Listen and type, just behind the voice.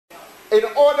In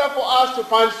order for us to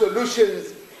find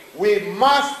solutions, we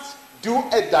must do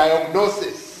a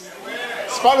diagnosis.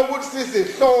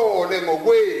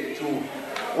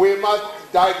 We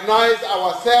must diagnose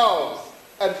ourselves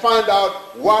and find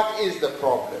out what is the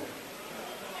problem.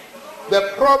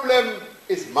 The problem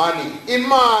is money.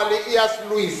 Imali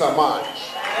iyasiluisa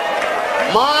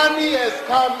manje. Money has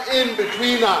come in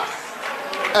between us.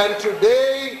 And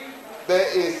today there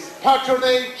is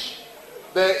patronage,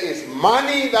 there is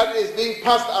money that is being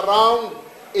passed around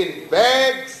in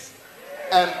bags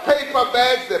and paper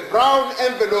bags. The brown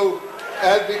envelope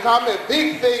has become a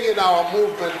big thing in our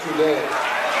movement today.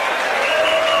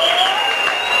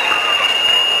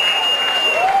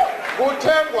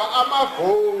 Kuthengwa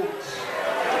amavote.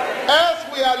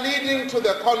 As we are leading to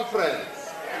the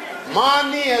conference,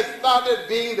 money has started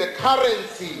being the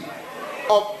currency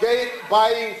of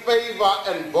buying favor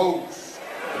and votes.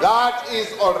 That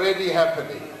is already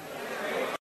happening.